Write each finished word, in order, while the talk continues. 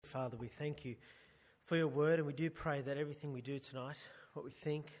Father, we thank you for your word, and we do pray that everything we do tonight, what we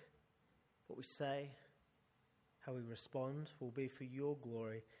think, what we say, how we respond, will be for your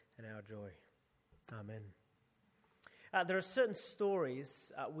glory and our joy. Amen. There are certain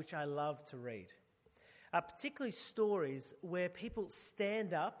stories which I love to read, particularly stories where people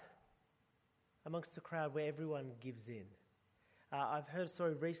stand up amongst the crowd where everyone gives in. I've heard a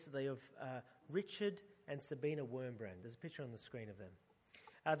story recently of Richard and Sabina Wurmbrand. There's a picture on the screen of them.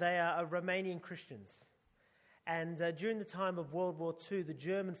 They are Romanian Christians. And during the time of World War II, the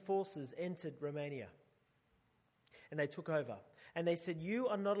German forces entered Romania. And they took over. And they said, "You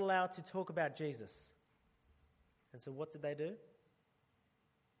are not allowed to talk about Jesus." And so what did they do?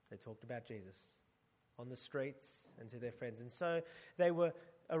 They talked about Jesus on the streets and to their friends. And so they were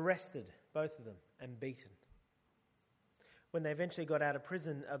arrested, both of them, and beaten. When they eventually got out of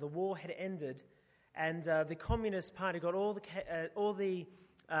prison, the war had ended, and the Communist Party got all the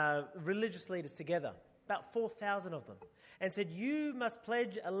religious leaders together, about 4,000 of them, and said, "You must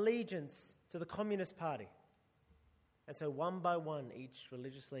pledge allegiance to the Communist Party." And so one by one, each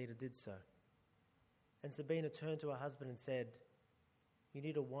religious leader did so. And Sabina turned to her husband and said, "You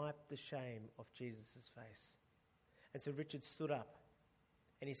need to wipe the shame off Jesus' face." And so Richard stood up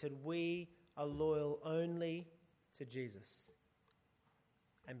and he said, "We are loyal only to Jesus."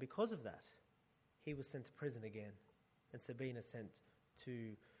 And because of that, he was sent to prison again, and Sabina sent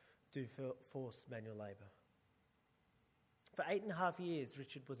to do forced manual labour. For 8.5 years,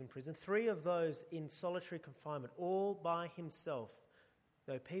 Richard was in prison, 3 of those in solitary confinement, all by himself.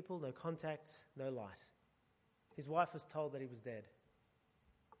 No people, no contact, no light. His wife was told that he was dead.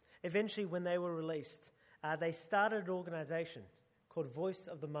 Eventually, when they were released, they started an organisation called Voice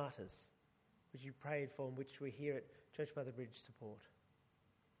of the Martyrs, which you prayed for and which we here at Church by the Bridge support.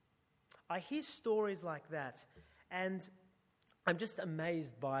 I hear stories like that and I'm just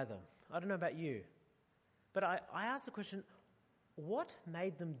amazed by them. I don't know about you, but I ask the question, what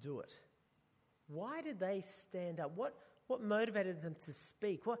made them do it? Why did they stand up? What motivated them to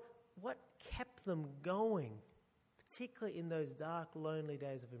speak? What kept them going, particularly in those dark, lonely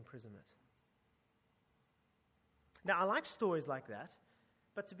days of imprisonment? Now, I like stories like that,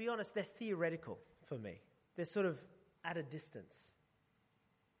 but to be honest, they're theoretical for me. They're sort of at a distance.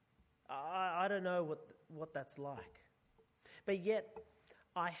 I don't know what that's like. But yet,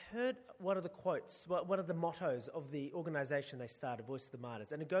 I heard one of the quotes, one of the mottos of the organisation they started, Voice of the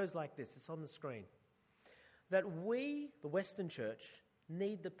Martyrs, and it goes like this, it's on the screen, that we, the Western Church,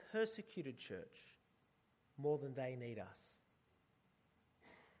 need the persecuted church more than they need us.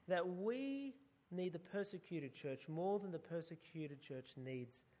 That we need the persecuted church more than the persecuted church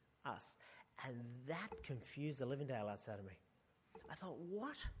needs us. And that confused the living daylights outside of me. I thought,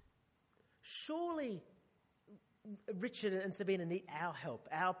 what? Surely Richard and Sabina need our help,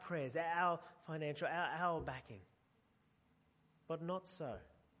 our prayers, our financial, our backing. But not so.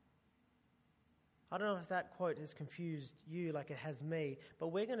 I don't know if that quote has confused you like it has me, but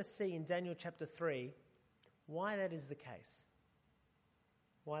we're going to see in Daniel chapter 3 why that is the case.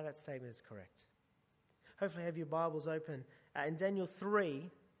 Why that statement is correct. Hopefully you have your Bibles open. In Daniel 3,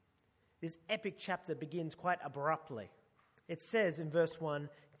 this epic chapter begins quite abruptly. It says in verse 1,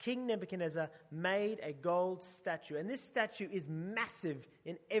 King Nebuchadnezzar made a gold statue. And this statue is massive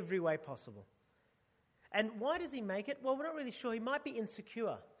in every way possible. And why does he make it? Well, we're not really sure. He might be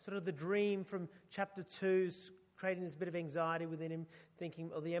insecure. Sort of the dream from chapter 2 is creating this bit of anxiety within him,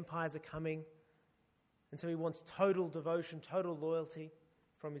 thinking, oh, the empires are coming. And so he wants total devotion, total loyalty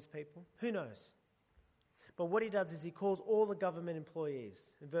from his people. Who knows? But what he does is he calls all the government employees.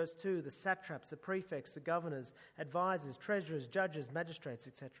 In verse 2, the satraps, the prefects, the governors, advisors, treasurers, judges, magistrates,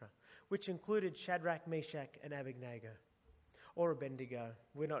 etc., which included Shadrach, Meshach, and Abednego. Or Abednego.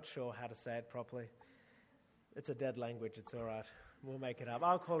 We're not sure how to say it properly. It's a dead language, it's all right. We'll make it up.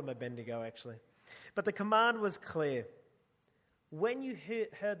 I'll call him Abednego, actually. But the command was clear. When you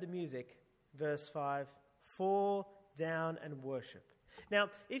heard the music, verse 5, fall down and worship. Now,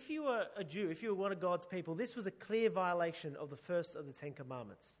 if you were a Jew, if you were one of God's people, this was a clear violation of the first of the 10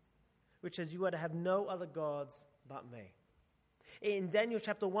 Commandments, which says you are to have no other gods but me. In Daniel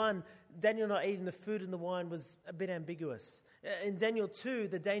chapter 1, Daniel not eating the food and the wine was a bit ambiguous. In Daniel 2,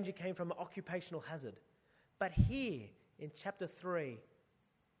 the danger came from an occupational hazard. But here, in chapter 3,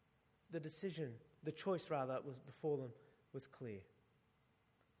 the choice was before them was clear.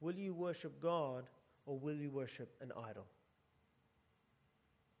 Will you worship God or will you worship an idol?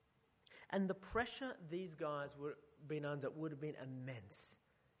 And the pressure these guys would have been under would have been immense,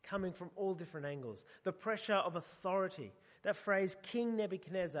 coming from all different angles. The pressure of authority. That phrase, King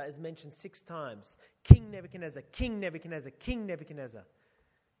Nebuchadnezzar, is mentioned 6 times. King Nebuchadnezzar, King Nebuchadnezzar, King Nebuchadnezzar.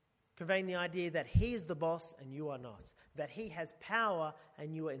 conveying the idea that he is the boss and you are not, that he has power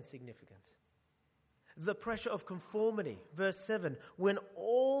and you are insignificant. The pressure of conformity, verse 7, when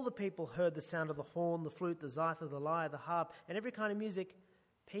all the people heard the sound of the horn, the flute, the zither, the lyre, the harp, and every kind of music,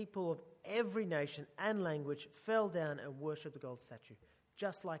 people of every nation and language fell down and worshipped the gold statue.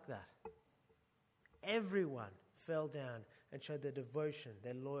 Just like that. Everyone fell down and showed their devotion,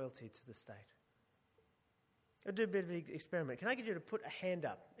 their loyalty to the state. I'll do a bit of an experiment. Can I get you to put a hand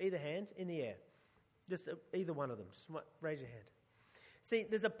up, either hand, in the air? Just either one of them. Just raise your hand. See,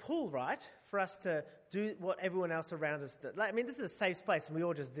 there's a pull, right, for us to do what everyone else around us did. I mean, this is a safe place and we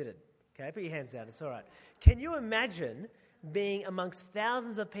all just did it. Okay, put your hands down. It's all right. Can you imagine being amongst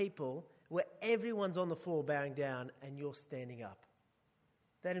thousands of people where everyone's on the floor bowing down and you're standing up?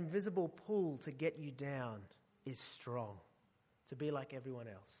 That invisible pull to get you down is strong, to be like everyone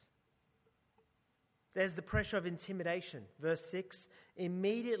else. There's the pressure of intimidation. Verse 6,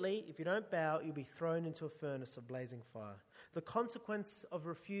 immediately, if you don't bow, you'll be thrown into a furnace of blazing fire. The consequence of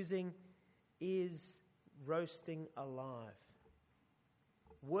refusing is roasting alive.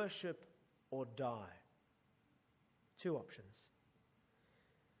 Worship or die. Two options.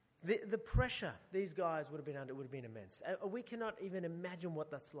 The pressure these guys would have been under would have been immense. We cannot even imagine what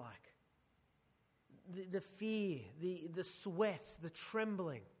that's like. The fear, the sweat, the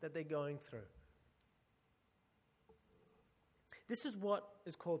trembling that they're going through. This is what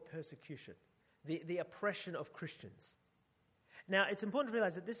is called persecution, the oppression of Christians. Now, it's important to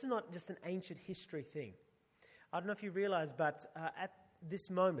realize that this is not just an ancient history thing. I don't know if you realize, but at this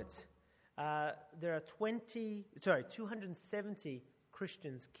moment, there are 270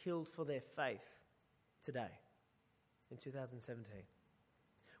 Christians killed for their faith today, in 2017.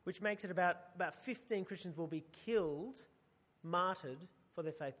 Which makes it about 15 Christians will be killed, martyred for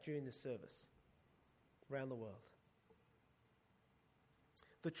their faith during this service around the world.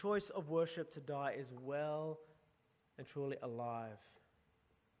 The choice of worship to die is well and truly alive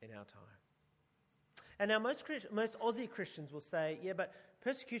in our time. And now most Aussie Christians will say, yeah, but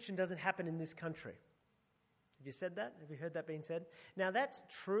persecution doesn't happen in this country. Have you said that? Have you heard that being said? Now that's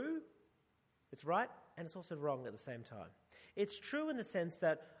true, it's right, and it's also wrong at the same time. It's true in the sense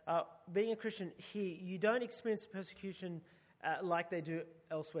that being a Christian here, you don't experience persecution like they do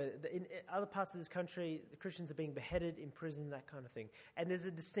elsewhere. In other parts of this country, the Christians are being beheaded, imprisoned, that kind of thing. And there's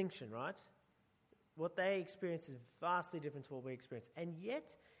a distinction, right? What they experience is vastly different to what we experience. And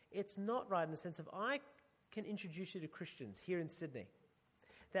yet, it's not right in the sense of I can introduce you to Christians here in Sydney,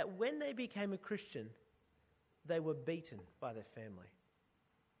 that when they became a Christian, they were beaten by their family.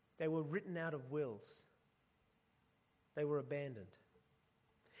 They were written out of wills. They were abandoned.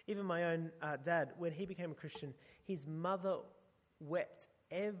 Even my own dad, when he became a Christian, his mother wept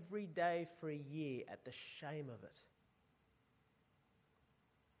every day for a year at the shame of it.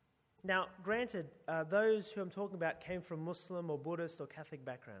 Now, granted, those who I'm talking about came from Muslim or Buddhist or Catholic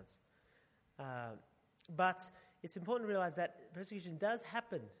backgrounds. But it's important to realize that persecution does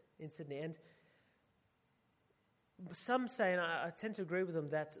happen in Sydney. And some say, and I tend to agree with them,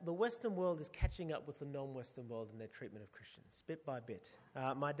 that the Western world is catching up with the non-Western world in their treatment of Christians, bit by bit.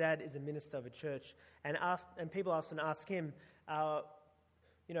 My dad is a minister of a church, and people often ask him,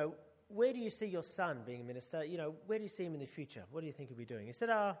 where do you see your son being a minister? Where do you see him in the future? What do you think he'll be doing? He said,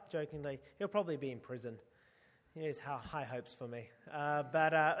 jokingly, he'll probably be in prison. He has high hopes for me.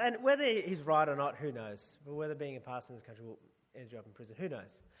 And whether he's right or not, who knows? But whether being a pastor in this country will end you up in prison, who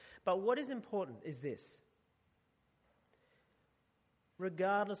knows? But what is important is this.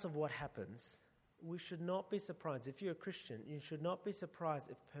 Regardless of what happens, we should not be surprised. If you're a Christian, you should not be surprised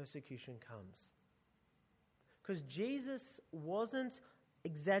if persecution comes. Because Jesus wasn't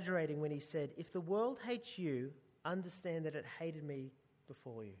exaggerating when he said, if the world hates you, understand that it hated me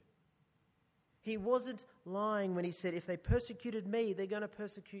before you. He wasn't lying when he said, if they persecuted me, they're going to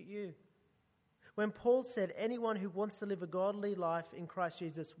persecute you. When Paul said, anyone who wants to live a godly life in Christ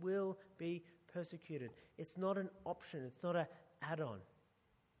Jesus will be persecuted. It's not an option. It's not an add-on.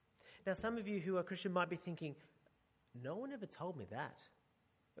 Now, some of you who are Christian might be thinking, no one ever told me that.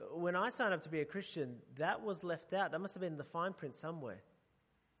 When I signed up to be a Christian, that was left out. That must have been in the fine print somewhere.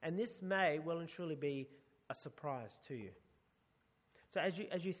 And this may well and truly be a surprise to you. So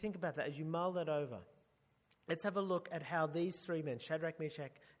as you think about that, as you mull that over, let's have a look at how these three men, Shadrach,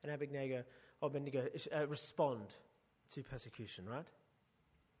 Meshach, and Abednego, respond to persecution, right?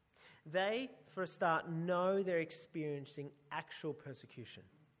 They, for a start, know they're experiencing actual persecution.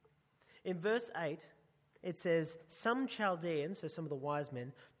 In verse 8, it says, some Chaldeans, so some of the wise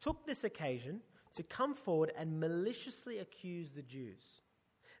men, took this occasion to come forward and maliciously accuse the Jews.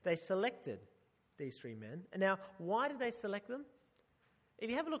 They selected these three men. And now, why did they select them? If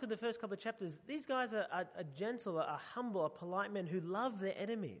you have a look at the first couple of chapters, these guys are gentle, are humble, are polite men who love their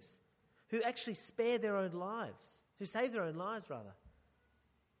enemies, who actually spare their own lives, who save their own lives, rather.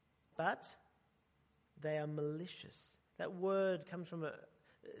 But they are malicious. That word comes from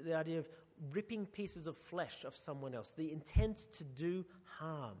the idea of ripping pieces of flesh of someone else, the intent to do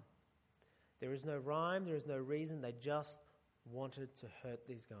harm. There is no rhyme, there is no reason, they just wanted to hurt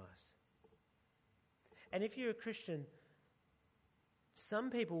these guys. And if you're a Christian,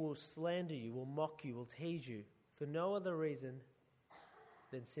 some people will slander you, will mock you, will tease you for no other reason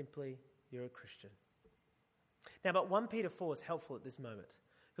than simply you're a Christian. Now, but 1 Peter 4 is helpful at this moment.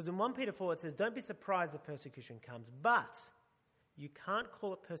 Because in 1 Peter 4 it says, don't be surprised if persecution comes, but you can't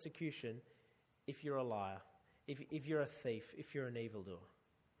call it persecution if you're a liar, if you're a thief, if you're an evildoer,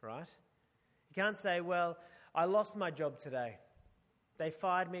 right? You can't say, well, I lost my job today. They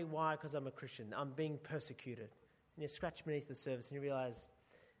fired me. Why? Because I'm a Christian. I'm being persecuted. And you scratch beneath the surface and you realize,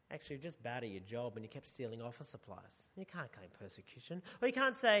 actually, you're just bad at your job and you kept stealing office supplies. You can't claim persecution. Or you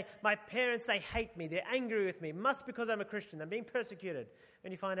can't say, my parents, they hate me. They're angry with me. Must because I'm a Christian. I'm being persecuted.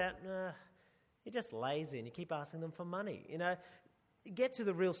 And you find out, you're just lazy and you keep asking them for money. Get to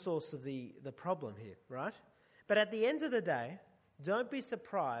the real source of the problem here, right? But at the end of the day, don't be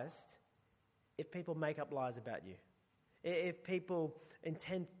surprised if people make up lies about you. If people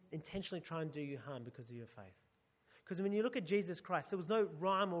intentionally try and do you harm because of your faith. Because when you look at Jesus Christ, there was no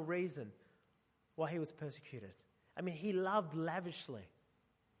rhyme or reason why he was persecuted. I mean, he loved lavishly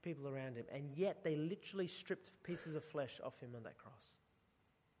people around him, and yet they literally stripped pieces of flesh off him on that cross.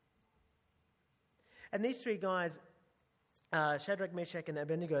 And these three guys, Shadrach, Meshach, and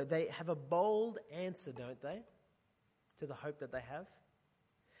Abednego, they have a bold answer, don't they, to the hope that they have?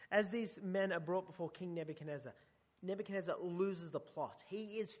 As these men are brought before King Nebuchadnezzar, Nebuchadnezzar loses the plot.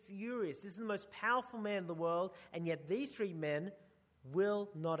 He is furious. This is the most powerful man in the world, and yet these three men will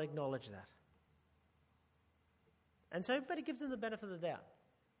not acknowledge that. And so, but he gives them the benefit of the doubt.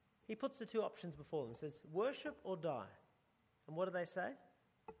 He puts the two options before them. He says, worship or die. And what do they say?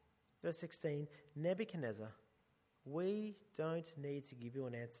 Verse 16, Nebuchadnezzar, we don't need to give you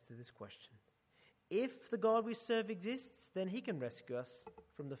an answer to this question. If the God we serve exists, then he can rescue us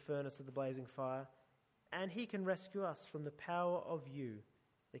from the furnace of the blazing fire, and he can rescue us from the power of you,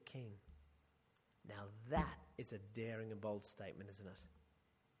 the king. Now that is a daring and bold statement, isn't it?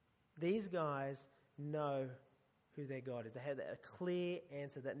 These guys know who their God is. They have a clear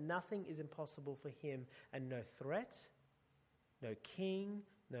answer that nothing is impossible for him, and no threat, no king,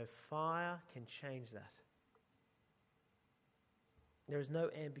 no fire can change that. There is no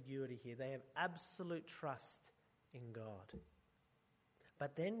ambiguity here. They have absolute trust in God.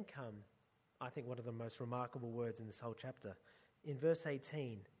 But then come, I think, one of the most remarkable words in this whole chapter. In verse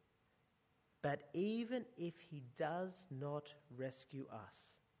 18, but even if he does not rescue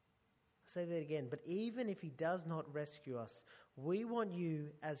us, I'll say that again, but even if he does not rescue us, we want you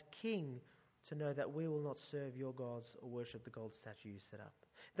as king to know that we will not serve your gods or worship the gold statue you set up.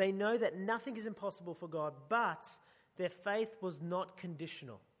 They know that nothing is impossible for God, but their faith was not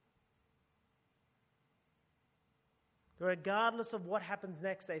conditional. Regardless of what happens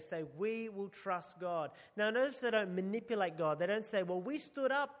next, they say, we will trust God. Now, notice they don't manipulate God. They don't say, well, we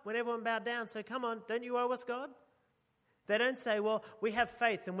stood up when everyone bowed down, so come on, don't you owe us, God? They don't say, well, we have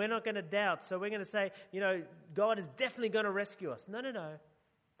faith and we're not going to doubt, so we're going to say, God is definitely going to rescue us. No.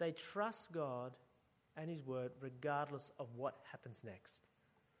 They trust God and his word regardless of what happens next.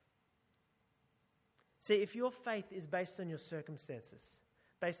 See, if your faith is based on your circumstances,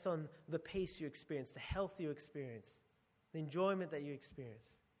 based on the peace you experience, the health you experience, the enjoyment that you experience,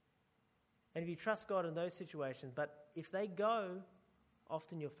 and if you trust God in those situations, but if they go,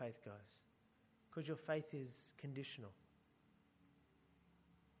 often your faith goes, because your faith is conditional.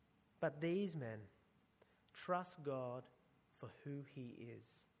 But these men trust God for who he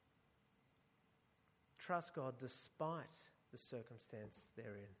is. Trust God despite the circumstance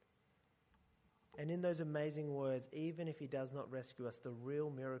they're in. And in those amazing words, even if he does not rescue us, the real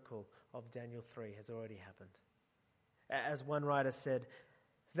miracle of Daniel 3 has already happened. As one writer said,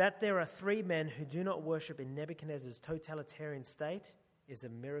 that there are three men who do not worship in Nebuchadnezzar's totalitarian state is a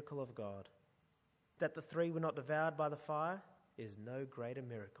miracle of God. That the three were not devoured by the fire is no greater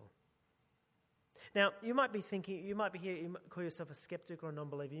miracle. Now, you might be thinking, you might call yourself a skeptic or a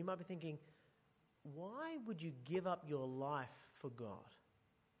non-believer. You might be thinking, why would you give up your life for God?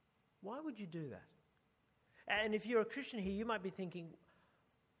 Why would you do that? And if you're a Christian here, you might be thinking,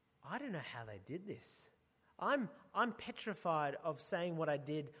 I don't know how they did this. I'm petrified of saying what I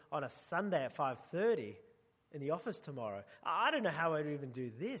did on a Sunday at 5:30 in the office tomorrow. I don't know how I'd even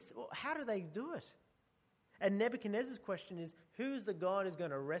do this. How do they do it? And Nebuchadnezzar's question is, who's the God who's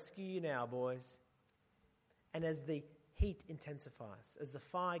going to rescue you now, boys? And as the heat intensifies, as the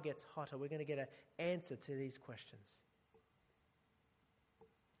fire gets hotter, we're going to get an answer to these questions.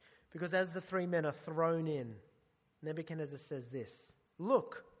 Because as the three men are thrown in, Nebuchadnezzar says this,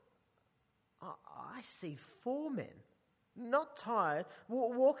 "Look, I see four men, not tired,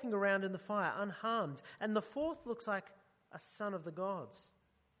 walking around in the fire, unharmed. And the fourth looks like a son of the gods."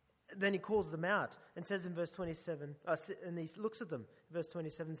 Then he calls them out and says in verse 27, and he looks at them. Verse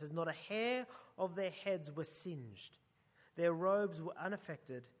 27 says, "Not a hair of their heads was singed. Their robes were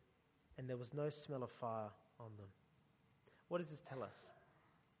unaffected, and there was no smell of fire on them." What does this tell us?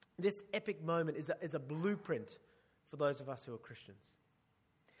 This epic moment is a blueprint for those of us who are Christians.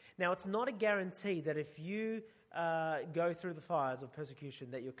 Now, it's not a guarantee that if you go through the fires of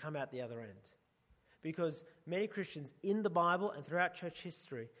persecution that you'll come out the other end. Because many Christians in the Bible and throughout church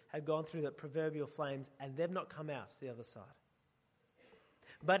history have gone through the proverbial flames and they've not come out the other side.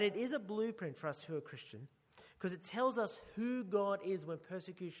 But it is a blueprint for us who are Christian because it tells us who God is when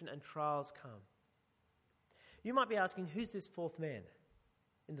persecution and trials come. You might be asking, who's this fourth man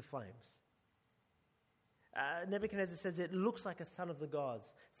in the flames? Nebuchadnezzar says it looks like a son of the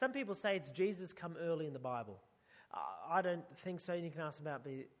gods. Some people say it's Jesus come early in the Bible. I don't think so. You can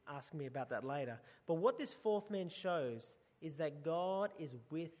ask me about that later. But what this fourth man shows is that God is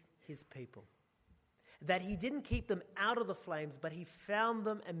with his people. That he didn't keep them out of the flames, but he found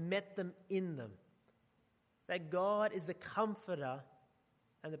them and met them in them. That God is the comforter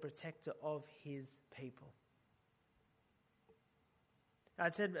and the protector of his people. I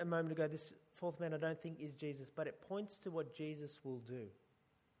said a moment ago, this fourth man I don't think is Jesus, but it points to what Jesus will do.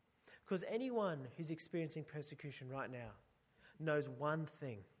 Because anyone who's experiencing persecution right now knows one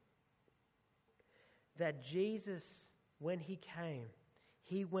thing. That Jesus, when he came,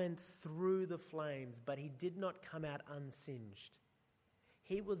 he went through the flames, but he did not come out unsinged.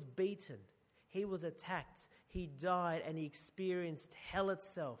 He was beaten. He was attacked. He died and he experienced hell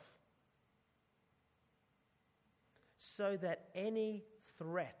itself. So that any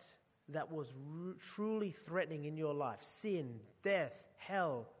threat that was truly threatening in your life, sin, death,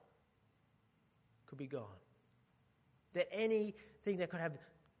 hell, could be gone. That anything that could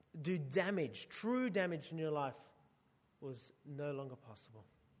do damage, true damage in your life, was no longer possible.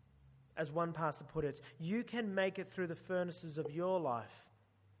 As one pastor put it, you can make it through the furnaces of your life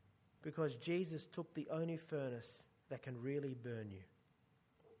because Jesus took the only furnace that can really burn you.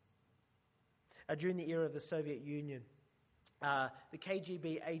 During the era of the Soviet Union, the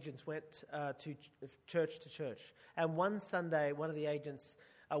KGB agents went to church. And one Sunday, one of the agents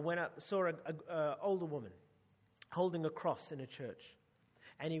went up, saw an older woman holding a cross in a church.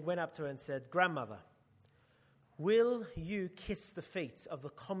 And he went up to her and said, "Grandmother, will you kiss the feet of the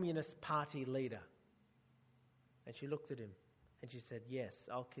Communist Party leader?" And she looked at him and she said, "Yes,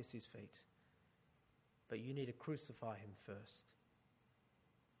 I'll kiss his feet. But you need to crucify him first."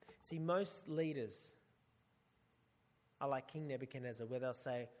 See, most leaders are like King Nebuchadnezzar, where they'll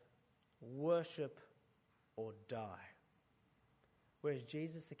say, "Worship or die." Whereas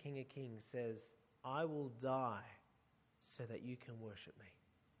Jesus, the King of Kings, says, "I will die so that you can worship me."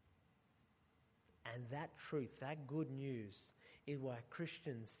 And that truth, that good news, is why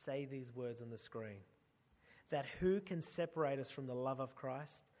Christians say these words on the screen. That who can separate us from the love of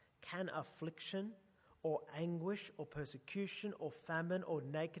Christ? Can affliction or anguish or persecution or famine or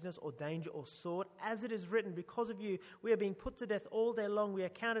nakedness or danger or sword? As it is written, because of you, we are being put to death all day long. We are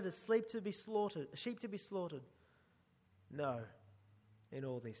counted as sheep to be slaughtered. No. In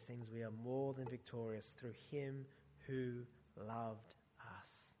all these things, we are more than victorious through him who loved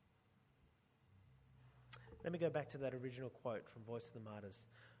us. Let me go back to that original quote from Voice of the Martyrs.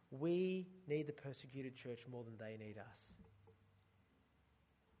 We need the persecuted church more than they need us.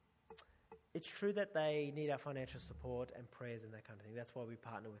 It's true that they need our financial support and prayers and that kind of thing. That's why we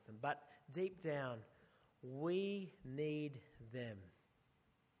partner with them. But deep down, we need them.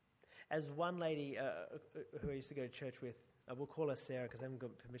 As one lady who I used to go to church with, we'll call her Sarah because I haven't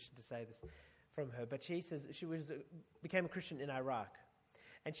got permission to say this from her, but she says she became a Christian in Iraq.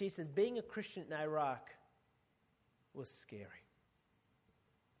 And she says being a Christian in Iraq was scary.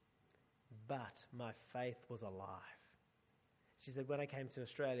 But my faith was alive. She said, when I came to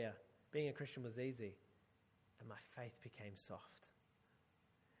Australia, being a Christian was easy, and my faith became soft.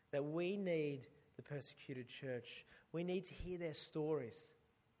 That we need the persecuted church. We need to hear their stories.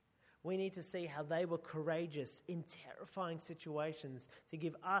 We need to see how they were courageous in terrifying situations to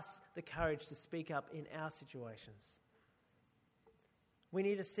give us the courage to speak up in our situations. We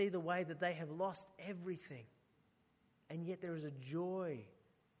need to see the way that they have lost everything, and yet there is a joy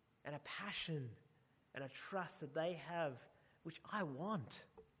and a passion and a trust that they have, which I want.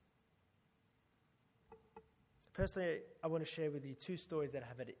 Personally, I want to share with you 2 stories that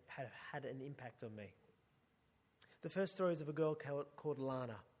have had an impact on me. The first story is of a girl called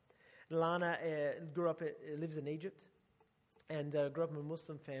Lana. Lana lives in Egypt and grew up in a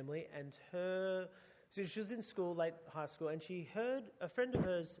Muslim family. And so she was in school, late high school, and she heard a friend of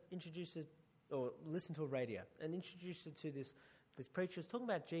hers introduce her, or listened to a radio, and introduced her to this preacher who was talking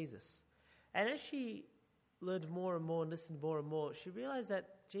about Jesus. And as she learned more and more and listened more and more, she realized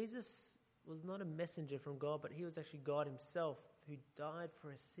that Jesus was not a messenger from God, but he was actually God himself who died for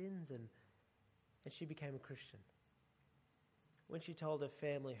her sins, and she became a Christian. When she told her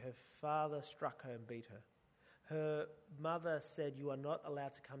family, her father struck her and beat her. Her mother said, "You are not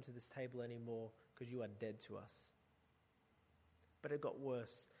allowed to come to this table anymore because you are dead to us." But it got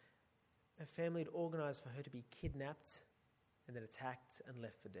worse. Her family had organized for her to be kidnapped and then attacked and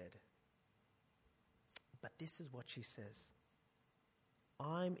left for dead. But this is what she says: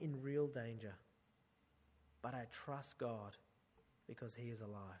 "I'm in real danger, but I trust God because he is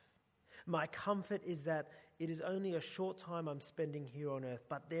alive. My comfort is that it is only a short time I'm spending here on earth,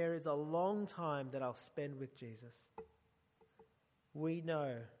 but there is a long time that I'll spend with Jesus. We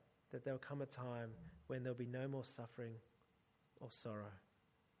know that there'll come a time when there'll be no more suffering or sorrow.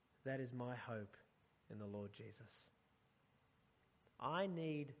 That is my hope in the Lord Jesus." I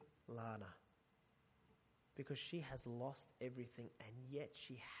need Lana because she has lost everything, and yet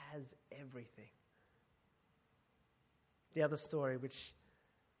she has everything. The other story which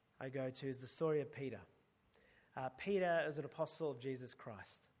I go to is the story of Peter. Peter is an apostle of Jesus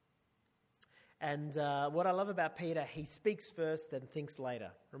Christ. And what I love about Peter, he speaks first and thinks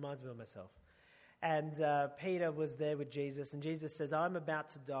later. Reminds me of myself. And Peter was there with Jesus, and Jesus says, "I'm about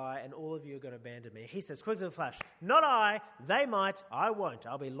to die, and all of you are going to abandon me." He says, quick as a flash, "Not I, they might, I won't.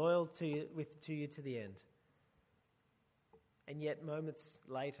 I'll be loyal to you to the end." And yet moments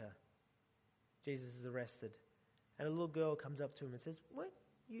later, Jesus is arrested, and a little girl comes up to him and says, "Weren't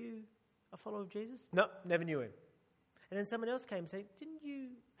you a follower of Jesus?" "No, never knew him." And then someone else came and said, "Didn't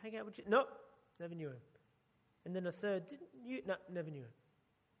you hang out with Jesus?" "No, never knew him." And then a third, "Didn't you?" "No, never knew him."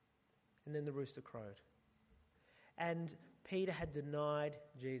 And then the rooster crowed. And Peter had denied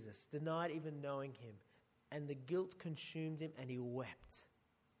Jesus, denied even knowing him. And the guilt consumed him, and he wept.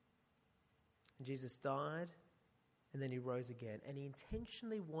 And Jesus died, and then he rose again. And he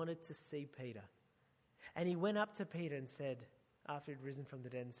intentionally wanted to see Peter. And he went up to Peter and said, after he'd risen from the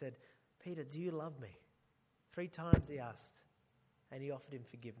dead, and said, "Peter, do you love me?" 3 times he asked, and he offered him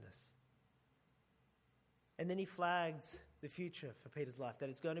forgiveness. And then he flagged the future for Peter's life, that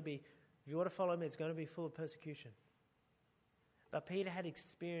it's going to be, if you want to follow me, it's going to be full of persecution. But Peter had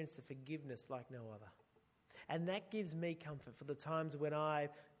experienced a forgiveness like no other. And that gives me comfort for the times when I'm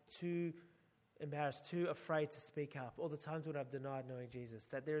too embarrassed, too afraid to speak up, or the times when I've denied knowing Jesus,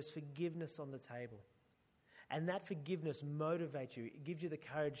 that there is forgiveness on the table. And that forgiveness motivates you. It gives you the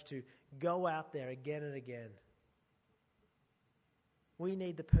courage to go out there again and again. We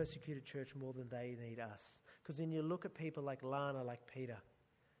need the persecuted church more than they need us. Because when you look at people like Lana, like Peter,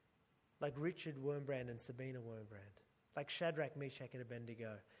 like Richard Wurmbrand and Sabina Wurmbrand, like Shadrach, Meshach, and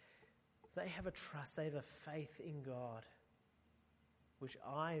Abednego, they have a trust, they have a faith in God, which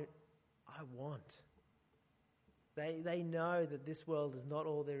I want. They know that this world is not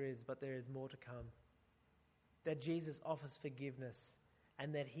all there is, but there is more to come. That Jesus offers forgiveness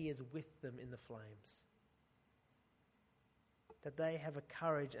and that he is with them in the flames. That they have a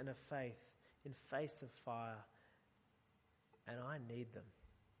courage and a faith in face of fire. And I need them.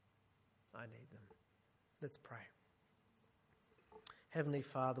 I need them. Let's pray. Heavenly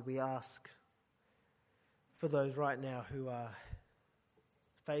Father, we ask for those right now who are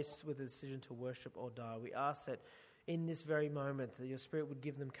faced with a decision to worship or die. We ask that in this very moment that your Spirit would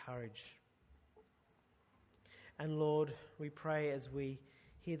give them courage. And Lord, we pray as we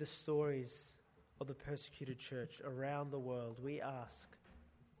hear the stories of the persecuted church around the world, we ask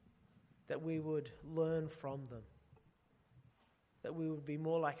that we would learn from them, that we would be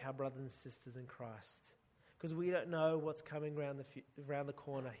more like our brothers and sisters in Christ, because we don't know what's coming around the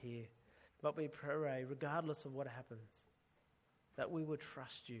corner here. But we pray, regardless of what happens, that we would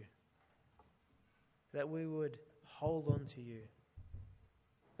trust you, that we would hold on to you,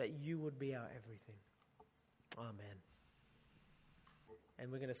 that you would be our everything. Amen.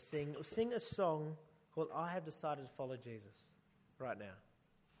 And we're going to sing a song called "I Have Decided to Follow Jesus" right now.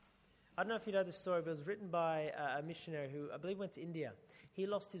 I don't know if you know this story, but it was written by a missionary who I believe went to India. He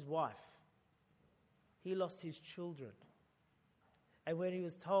lost his wife. He lost his children. And when he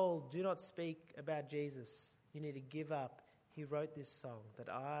was told, "Do not speak about Jesus, you need to give up," he wrote this song, that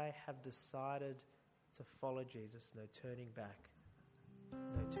I have decided to follow Jesus, no turning back,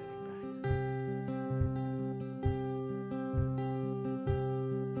 no